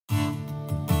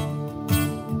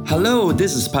Hello,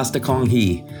 this is Pastor Kong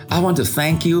Hee. I want to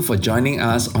thank you for joining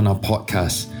us on our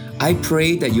podcast. I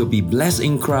pray that you'll be blessed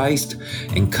in Christ,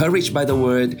 encouraged by the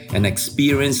Word, and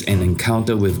experience an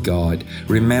encounter with God.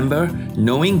 Remember,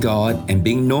 knowing God and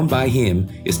being known by Him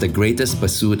is the greatest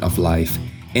pursuit of life.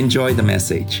 Enjoy the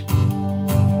message.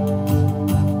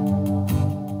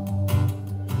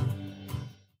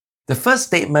 The first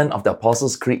statement of the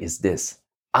Apostles' Creed is this: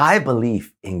 I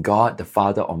believe in God the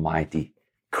Father Almighty,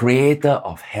 Creator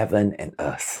of heaven and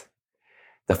earth.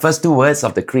 The first two words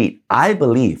of the Creed, I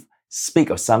believe, speak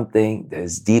of something that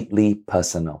is deeply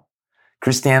personal.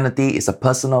 Christianity is a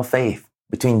personal faith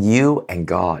between you and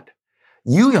God.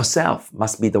 You yourself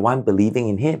must be the one believing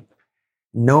in Him.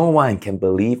 No one can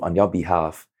believe on your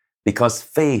behalf because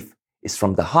faith is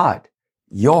from the heart,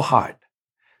 your heart.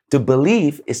 To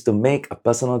believe is to make a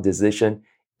personal decision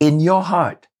in your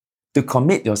heart, to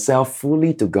commit yourself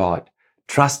fully to God,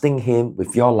 trusting Him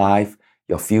with your life,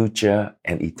 your future,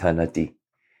 and eternity.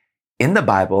 In the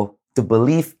Bible, to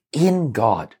believe in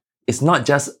God is not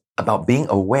just about being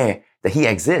aware that He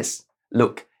exists.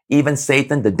 Look, even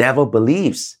Satan, the devil,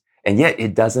 believes, and yet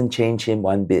it doesn't change him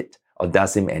one bit or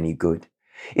does him any good.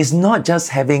 It's not just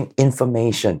having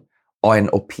information or an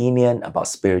opinion about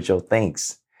spiritual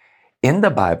things. In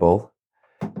the Bible,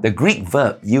 the Greek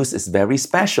verb used is very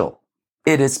special.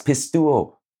 It is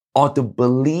pisteuo, or to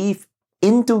believe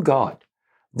into God.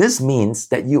 This means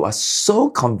that you are so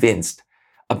convinced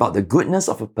about the goodness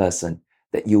of a person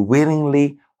that you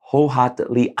willingly,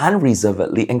 wholeheartedly,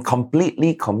 unreservedly, and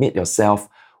completely commit yourself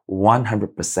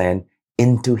 100%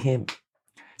 into Him.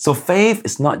 So faith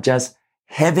is not just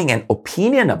having an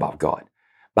opinion about God,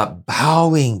 but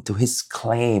bowing to His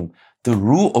claim to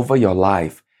rule over your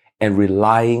life and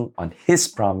relying on His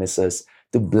promises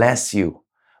to bless you,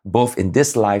 both in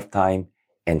this lifetime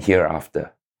and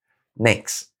hereafter.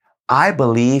 Next, I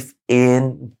believe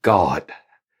in God.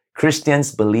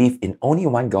 Christians believe in only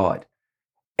one God,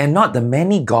 and not the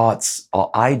many gods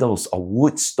or idols of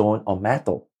wood, stone, or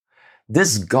metal.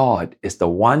 This God is the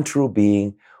one true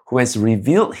being who has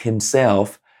revealed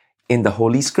Himself in the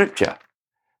Holy Scripture.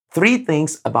 Three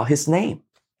things about His name.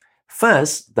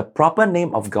 First, the proper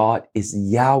name of God is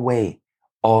Yahweh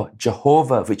or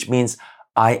Jehovah, which means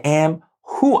I am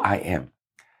who I am.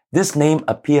 This name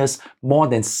appears more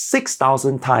than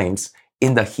 6,000 times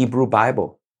in the Hebrew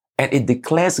Bible, and it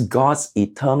declares God's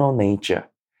eternal nature.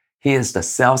 He is the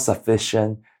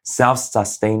self-sufficient,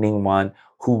 self-sustaining one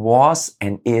who was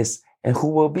and is and who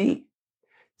will be.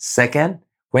 Second,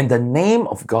 when the name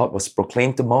of God was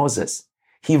proclaimed to Moses,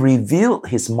 He revealed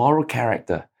His moral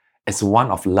character as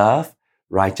one of love,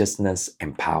 righteousness,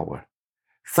 and power.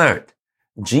 Third,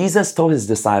 Jesus told His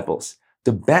disciples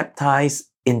to baptize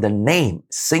in the name,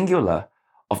 singular,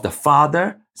 of the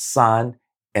Father, Son,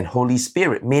 and Holy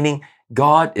Spirit, meaning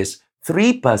God is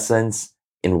three persons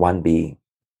in one being.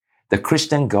 The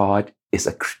Christian God is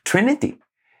a Trinity.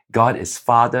 God is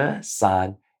Father,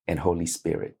 Son, and Holy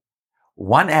Spirit.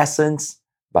 One essence,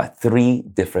 but three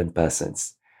different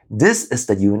persons. This is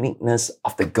the uniqueness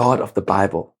of the God of the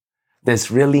Bible. There's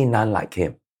really none like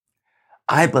Him.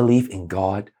 I believe in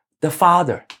God, the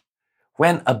Father.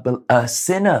 When a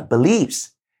sinner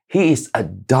believes, he is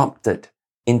adopted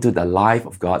into the life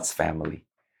of God's family.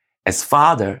 As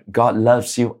Father, God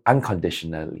loves you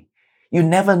unconditionally. You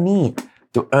never need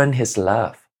to earn His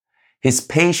love. His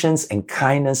patience and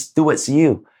kindness towards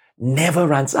you never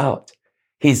runs out.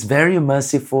 He is very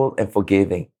merciful and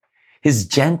forgiving. His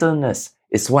gentleness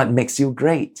is what makes you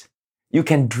great. You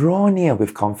can draw near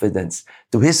with confidence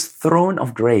to His throne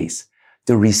of grace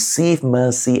to receive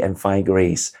mercy and find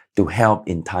grace to help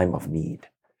in time of need.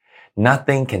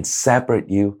 Nothing can separate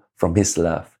you from His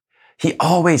love. He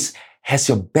always has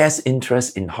your best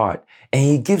interest in heart, and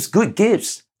He gives good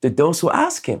gifts to those who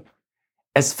ask Him.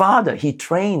 As Father, He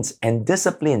trains and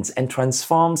disciplines and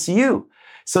transforms you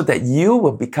so that you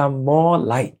will become more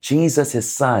like Jesus,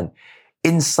 His Son,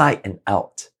 inside and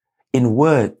out, in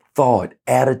word, thought,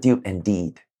 attitude, and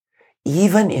deed.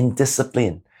 Even in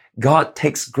discipline, God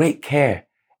takes great care,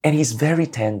 and He's very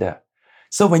tender.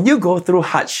 So when you go through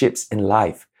hardships in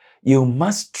life, you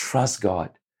must trust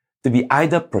God to be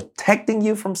either protecting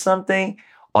you from something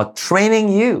or training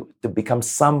you to become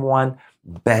someone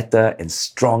better and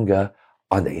stronger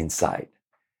on the inside.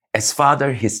 As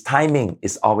Father, His timing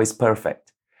is always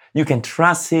perfect. You can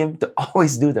trust Him to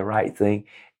always do the right thing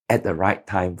at the right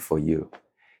time for you.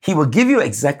 He will give you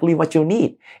exactly what you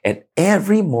need at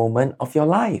every moment of your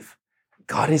life.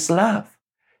 God is love.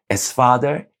 As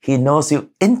Father, He knows you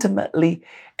intimately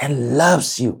and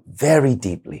loves you very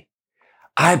deeply.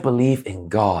 I believe in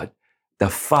God, the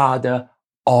Father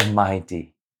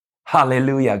Almighty.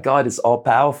 Hallelujah. God is all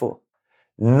powerful.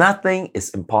 Nothing is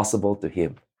impossible to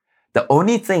him. The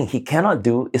only thing he cannot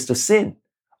do is to sin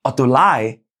or to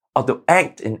lie or to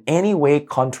act in any way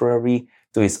contrary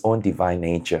to his own divine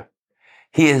nature.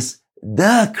 He is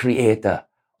the creator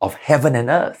of heaven and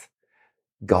earth.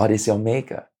 God is your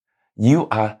maker. You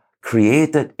are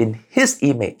created in his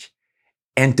image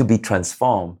and to be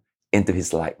transformed into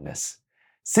his likeness.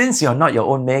 Since you're not your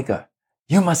own maker,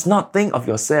 you must not think of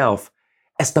yourself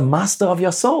as the master of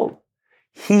your soul.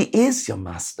 He is your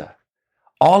master.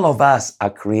 All of us are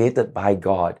created by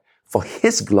God for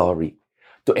his glory,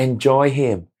 to enjoy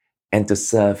him and to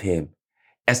serve him.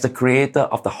 As the creator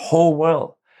of the whole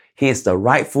world, he is the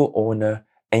rightful owner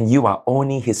and you are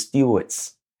only his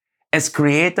stewards. As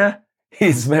creator, he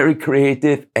is very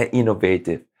creative and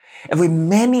innovative, and with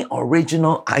many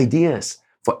original ideas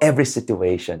for every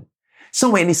situation.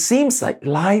 So when it seems like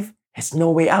life has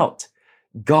no way out,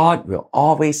 God will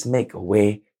always make a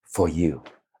way for you.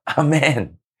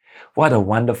 Amen. What a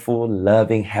wonderful,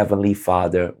 loving Heavenly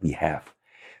Father we have.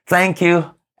 Thank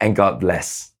you and God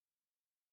bless.